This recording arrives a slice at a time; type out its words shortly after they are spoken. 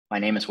My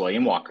name is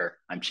William Walker.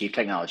 I'm Chief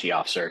Technology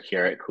Officer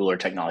here at KULR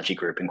Technology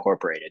Group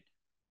Incorporated.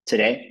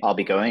 Today, I'll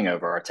be going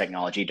over our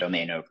technology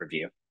domain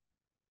overview.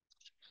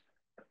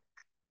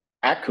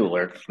 At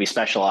KULR, we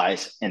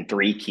specialize in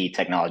three key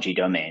technology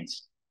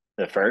domains.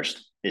 The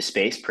first is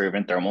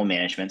space-proven thermal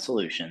management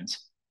solutions.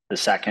 The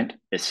second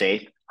is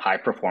safe,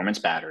 high-performance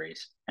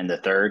batteries. And the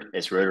third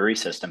is rotary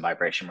system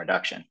vibration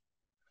reduction.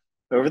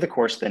 Over the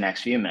course of the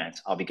next few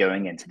minutes, I'll be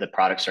going into the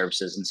product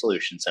services and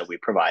solutions that we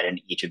provide in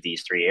each of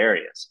these three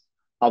areas.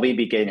 I'll be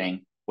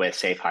beginning with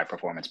safe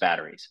high-performance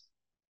batteries.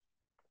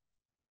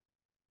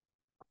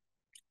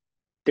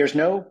 There's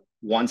no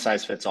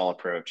one-size-fits-all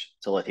approach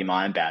to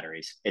lithium-ion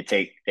batteries. It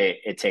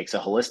takes a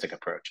holistic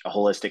approach, a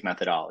holistic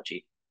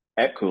methodology.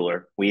 At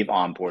KULR, we've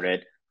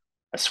onboarded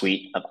a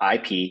suite of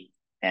IP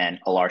and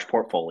a large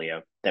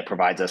portfolio that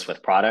provides us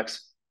with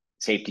products,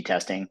 safety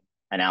testing,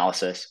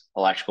 analysis,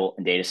 electrical,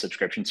 and data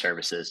subscription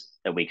services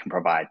that we can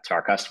provide to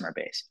our customer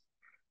base.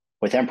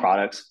 Within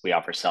products, we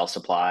offer cell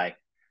supply,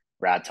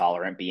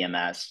 rad-tolerant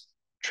BMS,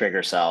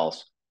 trigger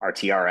cells, our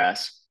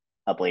TRS,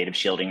 ablative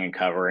shielding and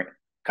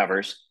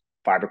covers,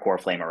 fiber core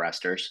flame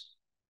arresters.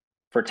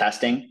 For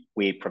testing,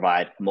 we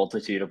provide a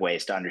multitude of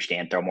ways to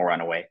understand thermal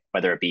runaway,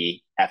 whether it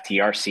be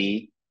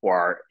FTRC or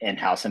our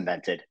in-house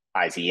invented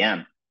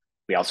IZM.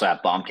 We also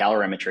have bomb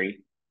calorimetry,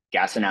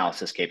 gas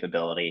analysis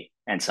capability,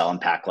 and cell and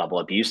pack level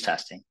abuse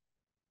testing.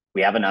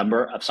 We have a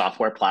number of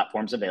software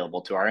platforms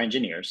available to our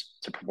engineers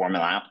to perform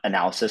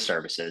analysis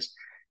services,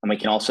 and we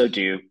can also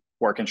do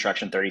work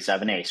instruction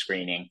 37A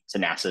screening to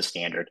NASA's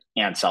standard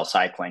and cell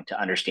cycling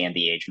to understand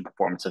the age and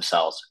performance of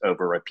cells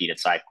over repeated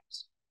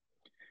cycles.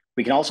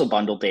 We can also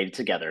bundle data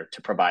together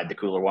to provide the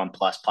KULR One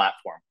Plus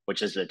platform,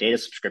 which is a data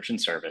subscription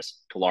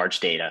service to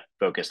large data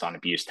focused on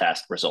abuse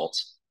test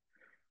results.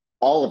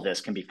 All of this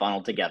can be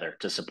funneled together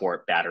to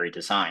support battery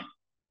design.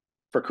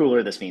 For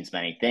KULR, this means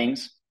many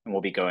things, and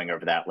we'll be going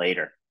over that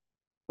later.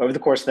 Over the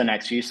course of the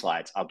next few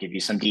slides, I'll give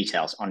you some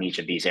details on each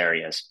of these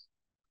areas.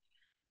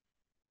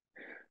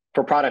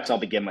 For products, I'll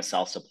begin with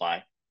cell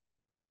supply.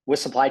 With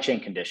supply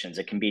chain conditions,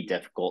 it can be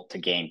difficult to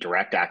gain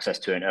direct access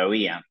to an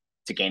OEM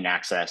to gain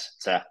access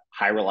to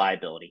high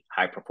reliability,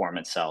 high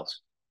performance cells.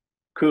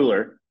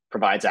 KULR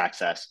provides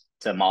access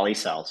to moly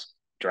cells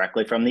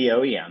directly from the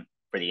OEM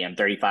for the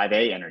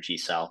M35A energy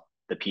cell,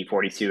 the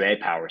P42A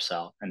power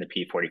cell, and the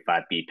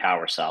P45B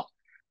power cell.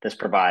 This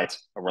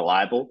provides a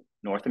reliable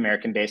North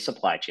American-based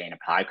supply chain of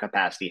high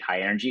capacity,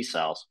 high energy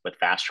cells with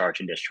fast charge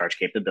and discharge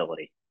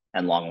capability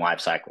and long life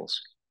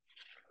cycles.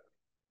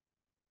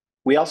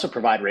 We also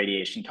provide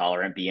radiation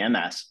tolerant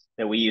BMS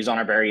that we use on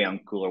our very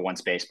own KULR One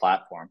Space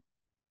platform.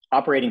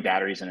 Operating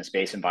batteries in a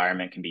space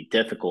environment can be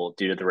difficult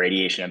due to the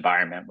radiation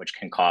environment, which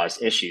can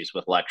cause issues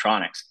with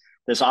electronics.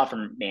 This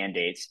often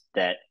mandates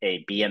that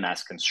a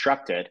BMS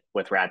constructed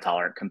with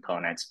rad-tolerant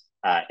components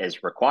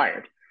is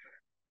required.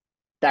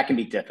 That can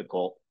be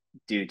difficult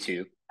due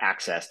to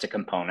access to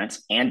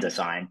components and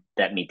design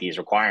that meet these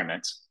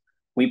requirements.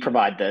 We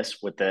provide this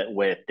with the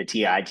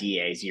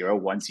TIGA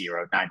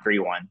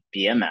 010931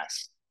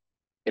 BMS.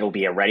 It'll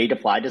be a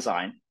ready-to-fly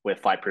design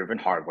with flight-proven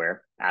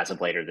hardware as of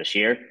later this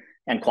year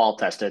and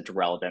qual-tested to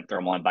relevant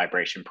thermal and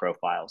vibration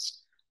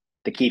profiles.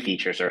 The key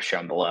features are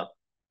shown below.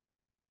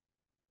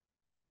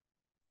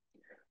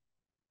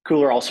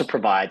 KULR also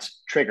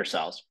provides trigger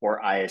cells,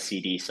 or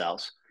ISCD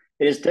cells.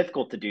 It is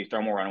difficult to do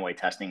thermal runaway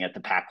testing at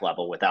the pack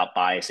level without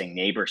biasing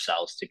neighbor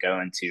cells to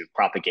go into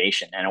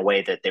propagation in a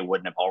way that they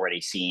wouldn't have already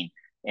seen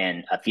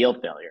in a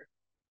field failure.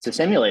 To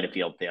simulate a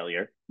field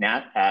failure,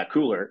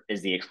 KULR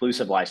is the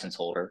exclusive license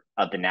holder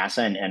of the NASA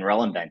and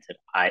NREL invented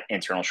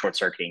internal short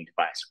circuiting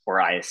device, or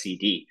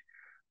ISCD.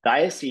 The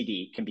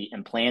ISCD can be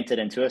implanted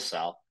into a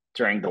cell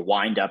during the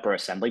wind-up or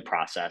assembly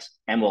process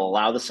and will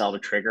allow the cell to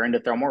trigger into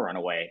thermal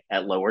runaway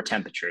at lower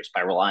temperatures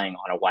by relying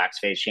on a wax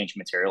phase change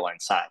material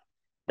inside.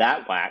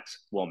 That wax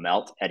will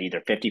melt at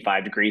either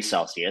 55 degrees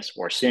Celsius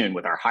or soon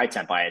with our high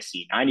temp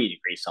ISC 90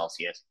 degrees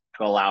Celsius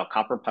to allow a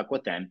copper puck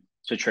within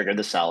to trigger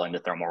the cell into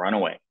thermal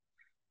runaway.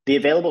 The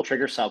available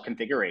trigger cell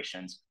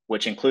configurations,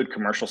 which include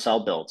commercial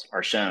cell builds,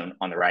 are shown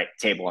on the right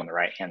table on the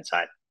right-hand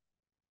side.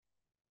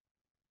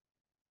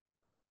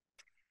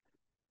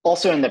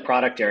 Also in the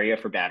product area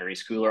for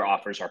batteries, KULR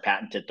offers our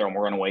patented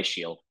thermal runaway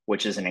shield,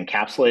 which is an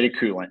encapsulated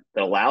coolant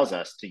that allows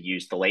us to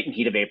use the latent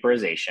heat of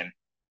vaporization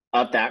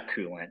of that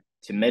coolant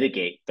to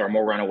mitigate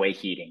thermal runaway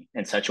heating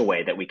in such a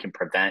way that we can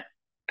prevent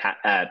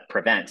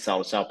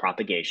cell-to-cell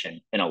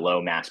propagation in a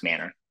low mass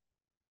manner.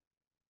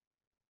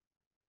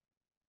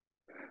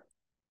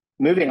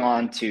 Moving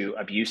on to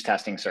abuse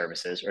testing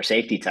services or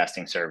safety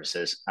testing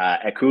services,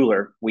 at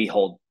KULR, we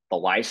hold the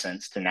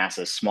license to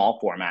NASA's small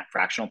format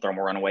fractional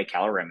thermal runaway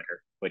calorimeter,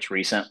 which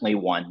recently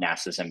won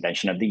NASA's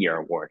Invention of the Year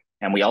award.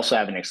 And we also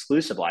have an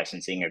exclusive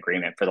licensing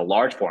agreement for the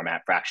large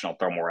format fractional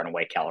thermal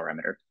runaway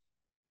calorimeter.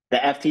 The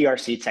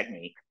FTRC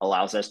technique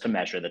allows us to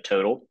measure the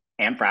total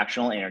and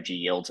fractional energy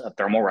yields of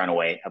thermal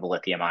runaway of a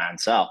lithium-ion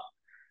cell.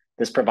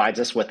 This provides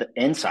us with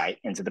insight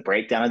into the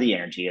breakdown of the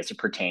energy as it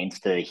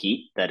pertains to the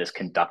heat that is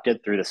conducted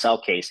through the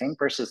cell casing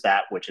versus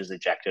that which is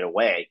ejected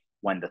away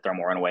when the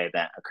thermal runaway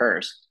event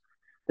occurs.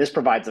 This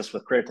provides us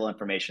with critical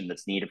information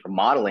that's needed for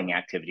modeling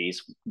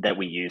activities that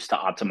we use to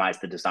optimize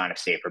the design of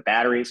safer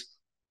batteries.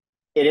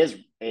 It is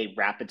a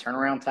rapid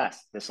turnaround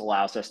test. This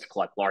allows us to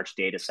collect large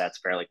data sets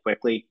fairly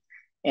quickly,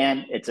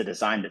 and it's a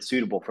design that's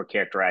suitable for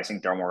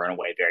characterizing thermal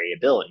runaway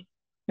variability.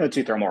 No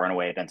two thermal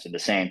runaway events are the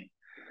same.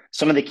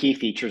 Some of the key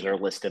features are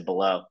listed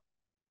below.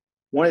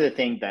 One of the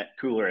things that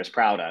KULR is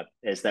proud of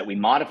is that we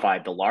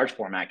modified the large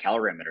format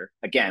calorimeter,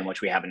 again, which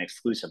we have an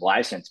exclusive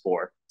license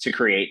for, to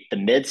create the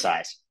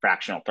mid-size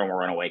fractional thermal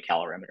runaway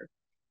calorimeter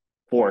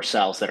for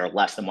cells that are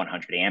less than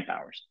 100 amp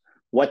hours.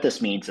 What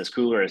this means is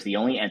KULR is the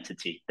only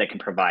entity that can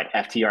provide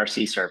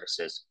FTRC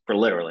services for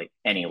literally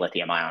any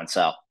lithium-ion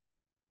cell.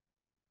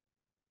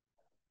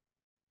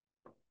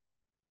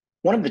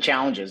 One of the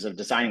challenges of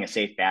designing a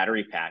safe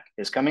battery pack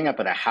is coming up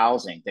with a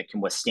housing that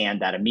can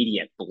withstand that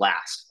immediate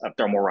blast of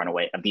thermal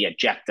runaway of the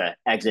ejecta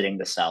exiting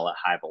the cell at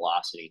high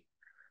velocity.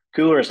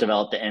 KULR has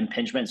developed the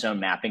impingement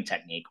zone mapping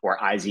technique, or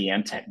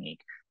IZM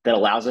technique, that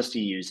allows us to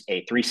use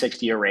a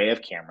 360 array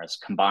of cameras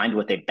combined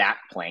with a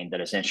backplane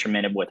that is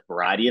instrumented with a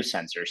variety of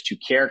sensors to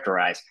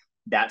characterize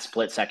that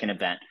split-second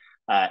event.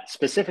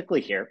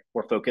 Specifically here,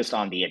 we're focused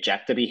on the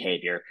ejecta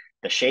behavior,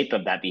 the shape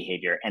of that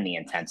behavior, and the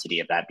intensity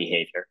of that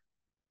behavior.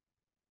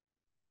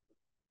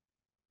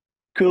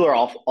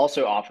 KULR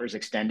also offers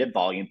extended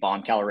volume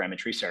bomb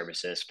calorimetry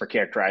services for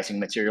characterizing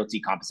material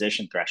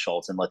decomposition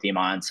thresholds in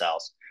lithium-ion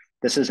cells.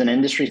 This is an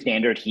industry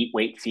standard heat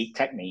weight seek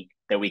technique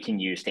that we can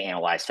use to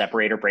analyze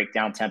separator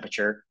breakdown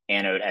temperature,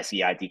 anode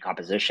SEI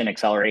decomposition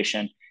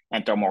acceleration,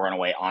 and thermal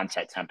runaway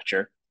onset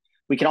temperature.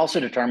 We can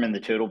also determine the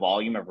total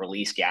volume of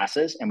released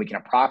gases, and we can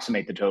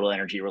approximate the total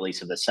energy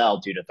release of the cell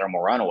due to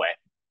thermal runaway.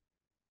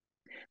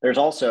 There's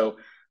also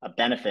a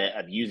benefit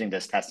of using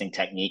this testing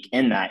technique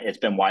in that it's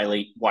been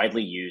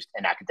widely used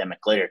in academic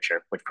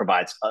literature, which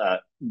provides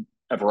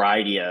a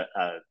variety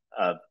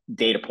of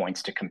data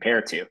points to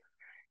compare to.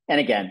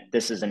 And again,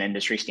 this is an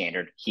industry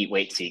standard heat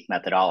weight seek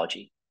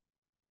methodology.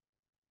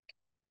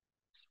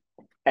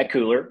 At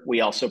KULR,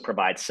 we also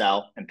provide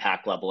cell and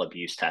pack level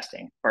abuse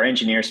testing. Our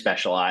engineers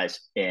specialize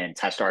in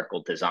test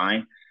article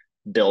design,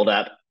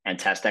 buildup, and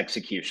test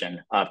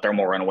execution of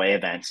thermal runaway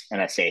events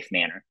in a safe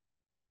manner.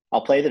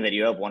 I'll play the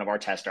video of one of our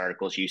test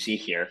articles you see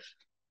here.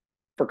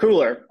 For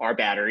KULR, our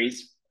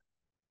batteries,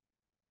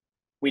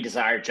 we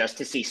desire just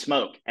to see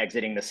smoke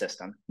exiting the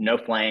system. No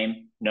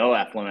flame, no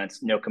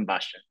effluents, no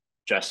combustion,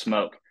 just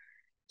smoke.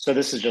 So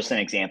this is just an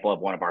example of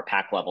one of our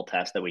pack level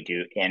tests that we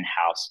do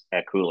in-house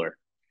at KULR.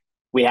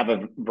 We have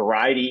a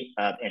variety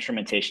of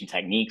instrumentation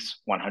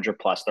techniques, 100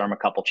 plus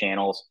thermocouple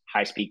channels,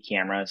 high-speed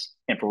cameras,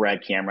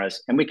 infrared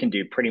cameras, and we can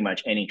do pretty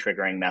much any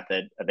triggering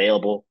method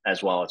available,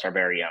 as well as our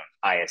very own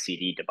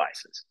ISCD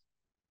devices.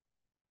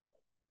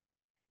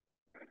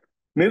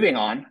 Moving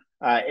on,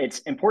 it's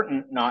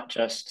important not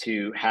just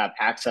to have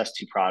access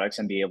to products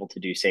and be able to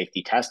do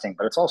safety testing,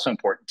 but it's also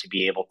important to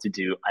be able to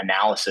do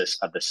analysis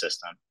of the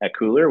system. At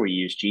KULR, we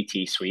use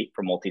GT Suite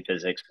for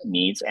multiphysics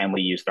needs, and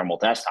we use Thermal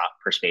Desktop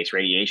for space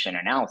radiation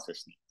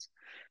analysis needs.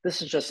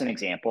 This is just an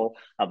example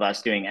of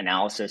us doing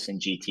analysis in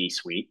GT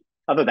Suite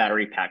of a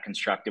battery pack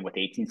constructed with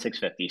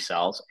 18650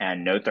 cells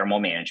and no thermal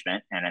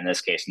management, and in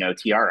this case, no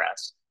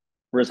TRS,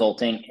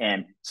 resulting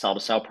in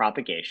cell-to-cell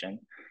propagation.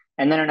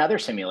 And then another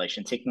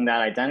simulation, taking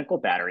that identical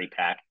battery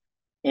pack,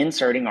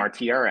 inserting our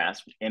TRS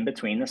in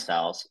between the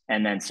cells,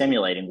 and then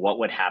simulating what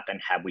would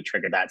happen had we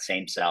triggered that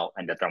same cell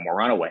into thermal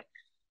runaway.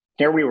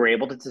 Here we were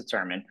able to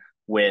determine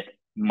with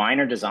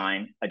minor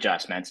design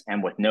adjustments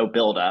and with no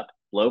buildup,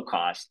 low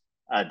cost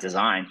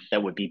design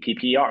that would be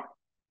PPR.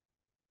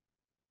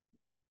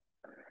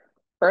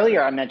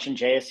 Earlier, I mentioned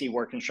JSC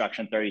Work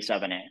Instruction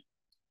 37A.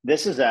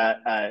 This is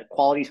a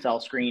quality cell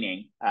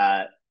screening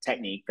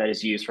technique that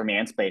is used for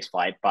manned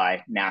spaceflight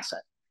by NASA.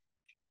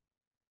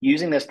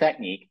 Using this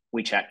technique,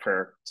 we check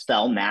for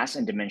cell mass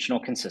and dimensional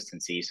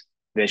consistencies,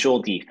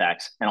 visual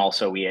defects, and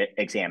also we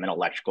examine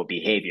electrical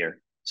behavior,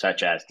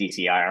 such as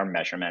DCIR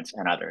measurements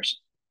and others.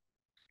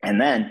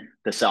 And then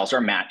the cells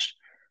are matched.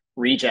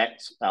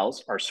 Reject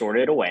cells are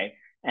sorted away,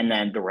 and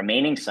then the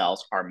remaining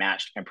cells are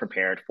matched and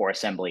prepared for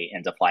assembly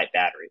into flight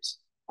batteries.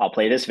 I'll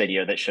play this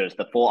video that shows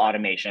the full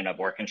automation of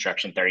Work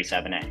Instruction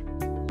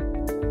 37A.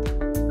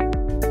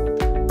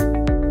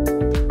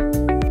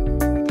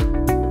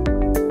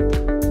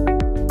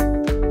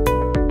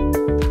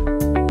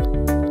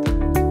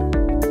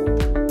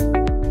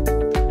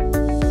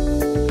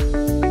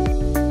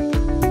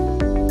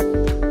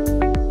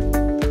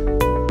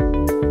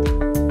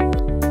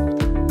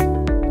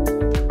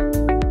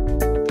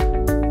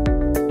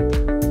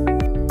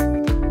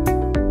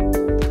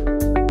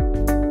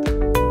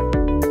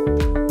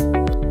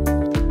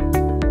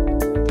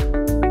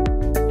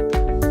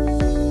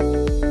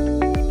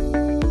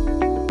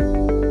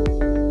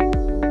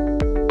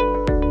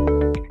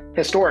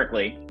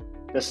 Historically,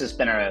 this has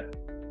been a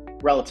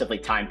relatively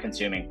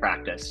time-consuming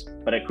practice,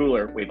 but at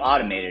KULR, we've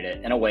automated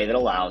it in a way that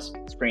allows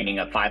screening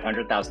of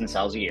 500,000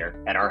 cells a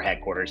year at our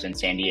headquarters in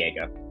San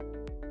Diego.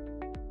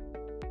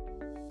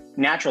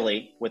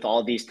 Naturally, with all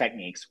of these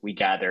techniques, we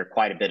gather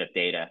quite a bit of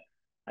data.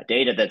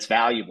 data that's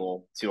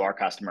valuable to our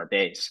customer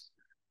base.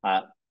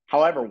 Uh,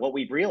 However, what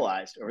we've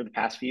realized over the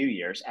past few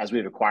years, as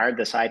we've acquired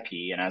this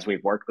IP and as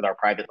we've worked with our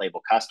private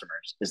label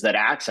customers, is that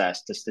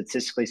access to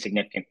statistically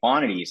significant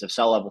quantities of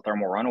cell level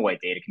thermal runaway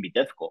data can be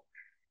difficult.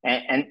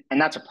 And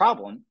that's a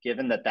problem,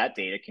 given that that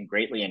data can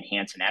greatly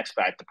enhance and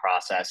expedite the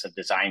process of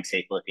designing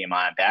safe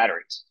lithium-ion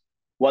batteries.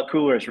 What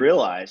KULR has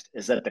realized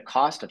is that the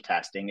cost of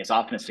testing is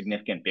often a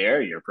significant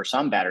barrier for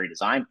some battery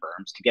design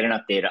firms to get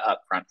enough data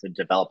upfront to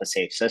develop a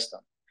safe system.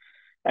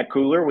 At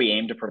KULR, we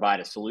aim to provide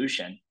a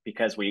solution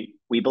because we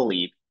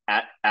believe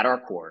at our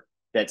core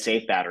that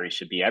safe batteries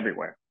should be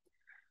everywhere.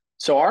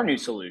 So our new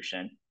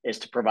solution is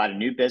to provide a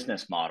new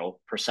business model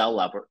for cell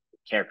level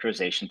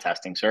characterization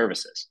testing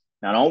services.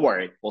 Now, don't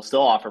worry, we'll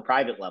still offer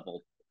private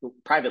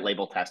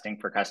label testing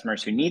for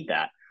customers who need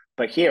that.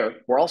 But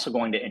here, we're also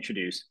going to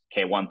introduce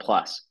K1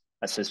 Plus,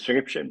 a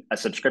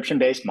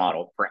subscription-based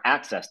model for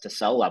access to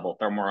cell level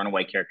thermal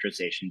runaway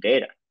characterization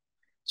data.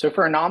 So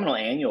for a nominal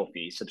annual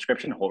fee,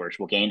 subscription holders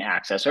will gain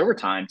access over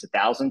time to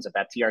thousands of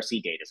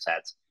FTRC data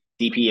sets,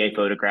 DPA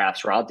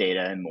photographs, raw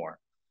data, and more.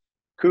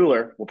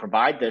 KULR will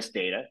provide this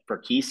data for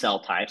key cell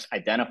types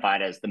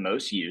identified as the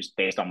most used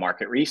based on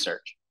market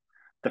research.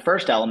 The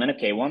first element of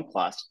K1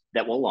 Plus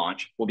that will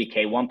launch will be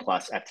K1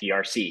 Plus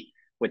FTRC,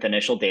 with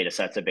initial data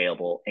sets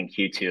available in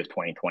Q2 of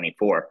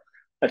 2024.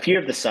 A few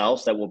of the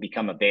cells that will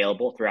become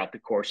available throughout the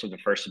course of the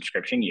first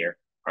subscription year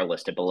are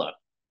listed below.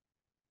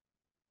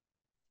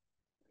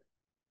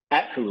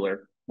 At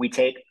KULR, we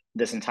take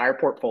this entire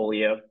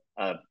portfolio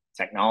of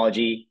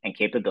technology and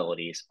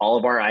capabilities, all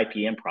of our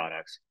IP and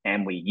products,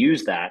 and we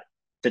use that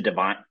to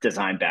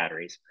design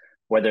batteries,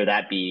 whether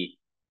that be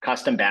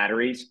custom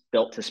batteries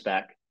built to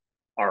spec,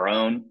 our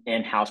own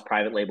in-house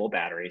private label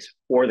batteries,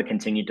 or the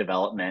continued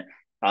development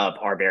of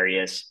our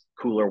various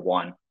KULR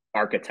One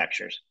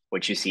architectures,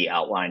 which you see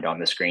outlined on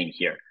the screen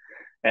here.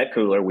 At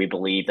KULR, we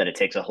believe that it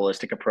takes a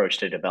holistic approach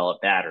to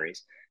develop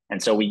batteries.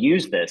 And so we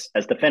use this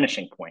as the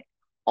finishing point.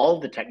 All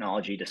of the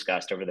technology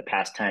discussed over the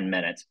past 10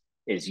 minutes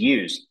is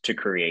used to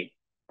create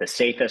the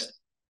safest,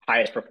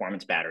 highest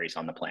performance batteries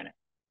on the planet.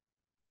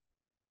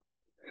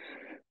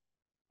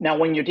 Now,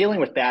 when you're dealing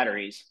with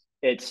batteries,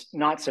 it's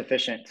not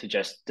sufficient to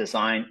just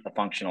design a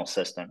functional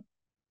system.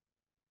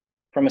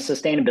 From a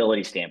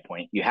sustainability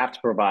standpoint, you have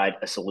to provide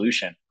a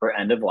solution for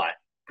end of life,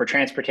 for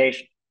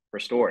transportation, for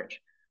storage.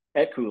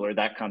 At KULR,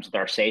 that comes with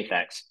our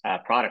SafeX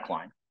product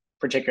line,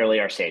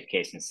 particularly our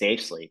SafeCase and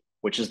SafeSleeve,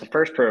 which is the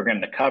first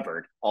program that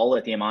covered all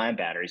lithium-ion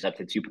batteries up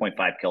to 2.5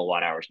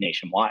 kilowatt hours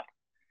nationwide.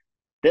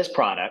 This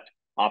product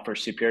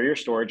offers superior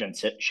storage and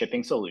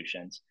shipping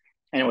solutions,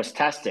 and it was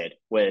tested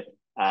with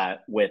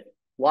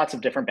lots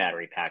of different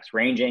battery packs,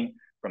 ranging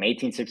from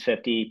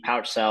 18650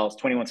 pouch cells,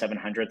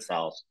 21700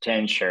 cells, to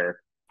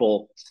ensure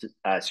full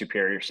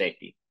superior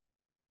safety.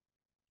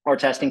 Our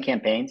testing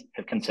campaigns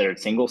have considered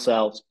single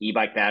cells,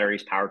 e-bike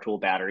batteries, power tool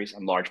batteries,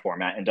 and large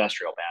format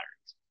industrial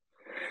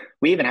batteries.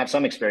 We even have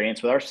some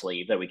experience with our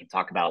sleeve that we can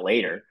talk about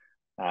later,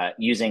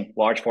 using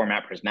large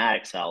format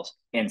prismatic cells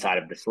inside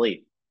of the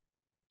sleeve.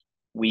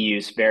 We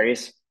use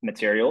various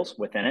materials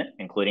within it,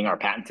 including our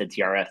patented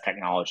TRS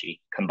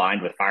technology,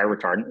 combined with fire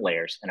retardant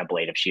layers and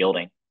ablative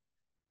shielding.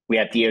 We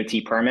have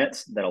DOT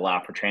permits that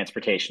allow for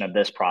transportation of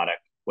this product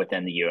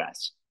within the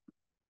US.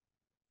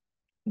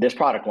 This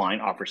product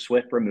line offers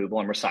swift removal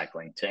and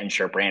recycling to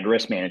ensure brand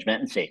risk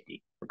management and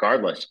safety,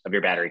 regardless of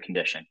your battery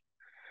condition.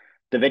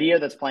 The video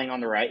that's playing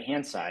on the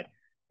right-hand side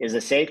is a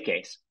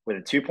SafeCase with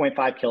a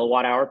 2.5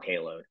 kilowatt hour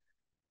payload.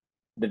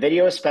 The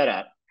video is sped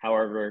up.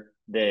 However,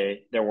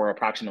 there were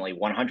approximately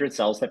 100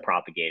 cells that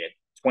propagated,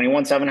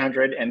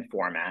 21700 in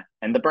format,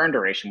 and the burn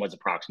duration was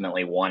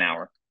approximately 1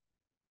 hour.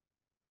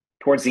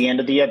 Towards the end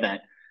of the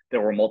event,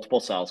 there were multiple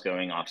cells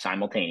going off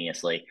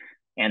simultaneously,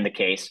 and the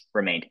case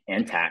remained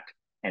intact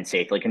and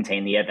safely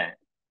contained the event.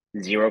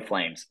 0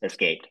 flames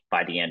escaped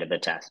by the end of the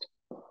test.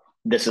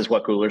 This is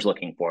what KULR's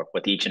looking for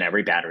with each and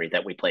every battery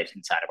that we place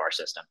inside of our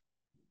system.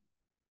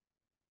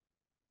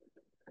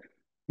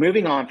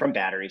 Moving on from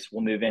batteries,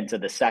 we'll move into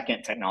the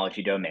second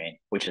technology domain,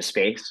 which is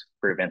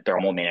space-proven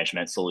thermal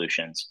management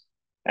solutions.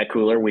 At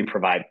KULR, we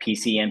provide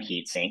PCM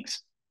heat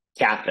sinks,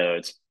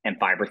 cathodes, and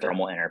fiber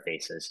thermal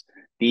interfaces.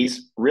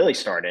 These really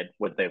started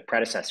with the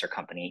predecessor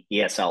company,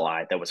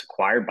 ESLI, that was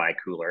acquired by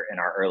KULR in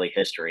our early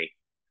history.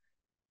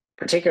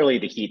 Particularly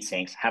the heat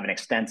sinks have an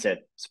extensive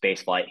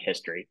spaceflight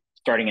history,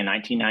 starting in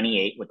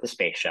 1998 with the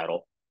Space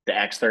Shuttle, the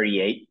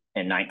X-38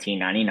 in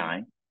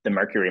 1999, the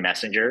Mercury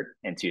Messenger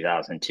in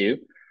 2002,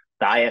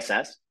 the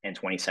ISS in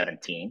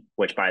 2017,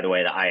 which, by the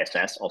way, the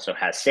ISS also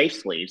has safe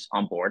sleeves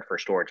on board for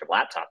storage of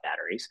laptop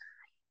batteries,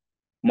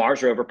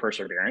 Mars rover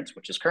Perseverance,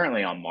 which is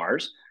currently on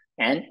Mars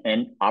and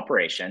in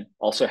operation,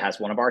 also has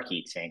one of our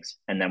heat sinks,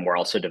 and then we're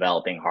also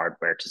developing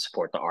hardware to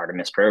support the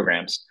Artemis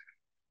programs.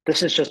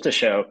 This is just to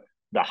show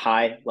the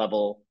high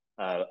level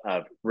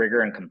of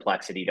rigor and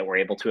complexity that we're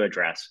able to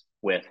address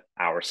with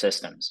our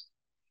systems.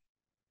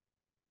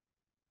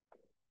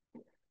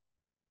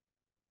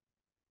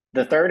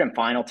 The third and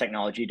final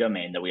technology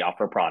domain that we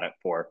offer a product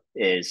for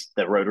is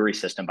the rotary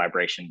system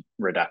vibration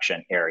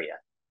reduction area.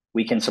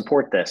 We can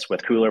support this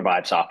with KULR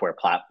Vibe software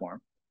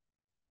platform.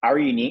 Our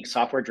unique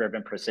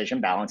software-driven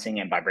precision balancing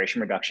and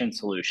vibration reduction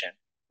solution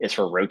is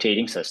for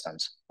rotating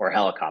systems or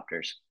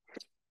helicopters.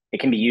 It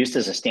can be used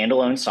as a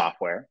standalone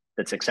software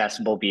that's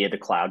accessible via the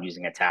cloud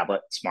using a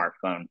tablet,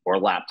 smartphone, or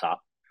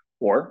laptop,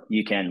 or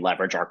you can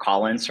leverage our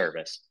call-in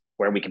service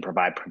where we can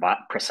provide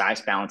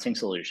precise balancing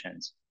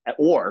solutions,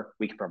 or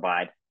we can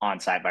provide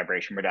on-site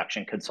vibration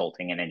reduction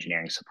consulting and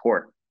engineering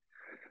support.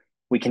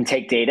 We can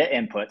take data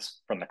inputs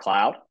from the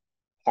cloud,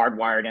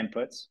 hardwired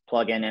inputs,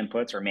 plug-in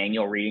inputs, or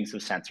manual readings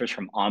of sensors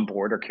from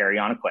onboard or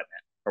carry-on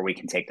equipment, or we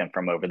can take them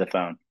from over the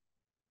phone.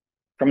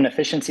 From an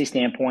efficiency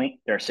standpoint,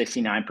 there are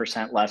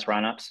 69% less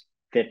run-ups,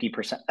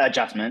 50%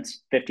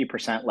 adjustments,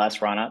 50%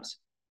 less run-ups,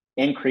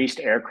 increased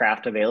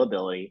aircraft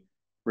availability,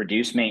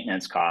 reduced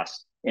maintenance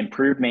costs,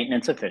 improved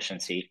maintenance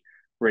efficiency,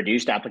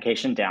 reduced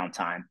application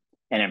downtime,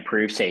 and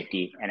improved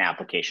safety and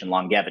application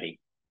longevity.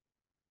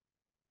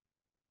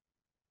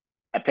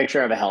 A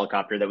picture of a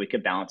helicopter that we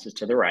could balance is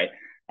to the right,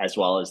 as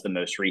well as the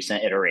most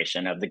recent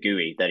iteration of the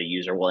GUI that a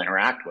user will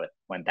interact with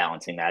when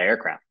balancing that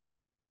aircraft.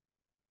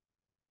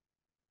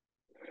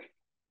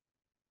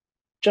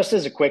 Just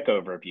as a quick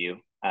overview,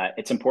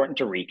 it's important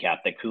to recap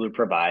that KULR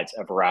provides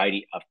a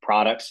variety of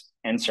products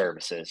and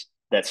services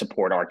that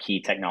support our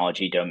key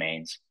technology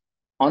domains.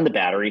 On the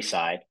battery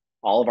side,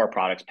 all of our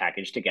products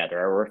packaged together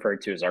are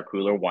referred to as our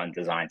KULR One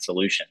design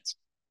solutions.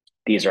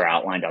 These are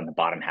outlined on the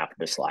bottom half of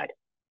the slide.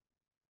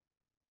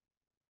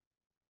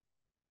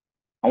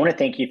 I want to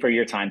thank you for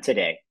your time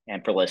today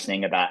and for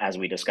listening as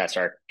we discuss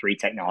our 3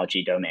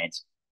 technology domains.